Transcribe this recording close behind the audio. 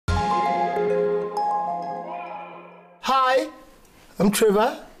I'm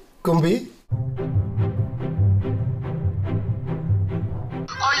Trevor, Gumbi. Are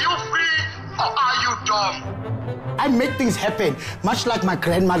you free or are you dumb? I make things happen, much like my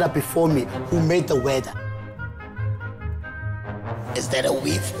grandmother before me, who made the weather. Is that a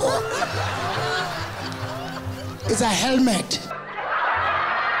weave or... It's a helmet.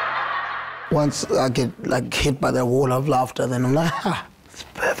 Once I get hit by the wall of laughter, then I'm like, ha, it's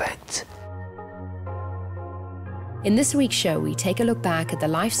perfect. In this week's show, we take a look back at the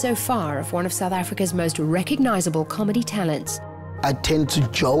life so far of one of South Africa's most recognizable comedy talents. I tend to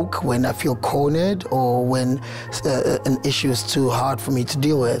joke when I feel cornered or when an issue is too hard for me to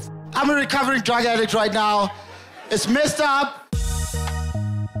deal with. I'm a recovering drug addict right now. It's messed up.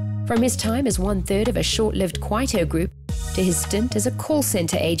 From his time as one-third of a short-lived Kwaito group to his stint as a call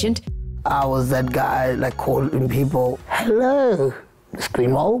center agent, I was that guy calling people, hello, Miss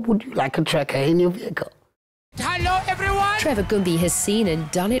Greenwald, would you like a tracker in your vehicle? Hello, everyone! Trevor Gumbi has seen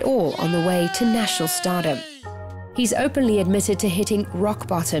and done it all on the way to national stardom. He's openly admitted to hitting rock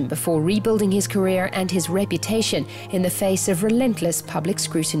bottom before rebuilding his career and his reputation in the face of relentless public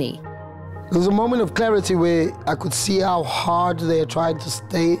scrutiny. There was a moment of clarity where I could see how hard they're trying to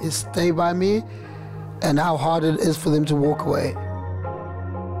stay by me and how hard it is for them to walk away.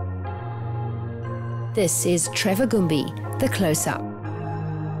 This is Trevor Gumbi, The Close-Up.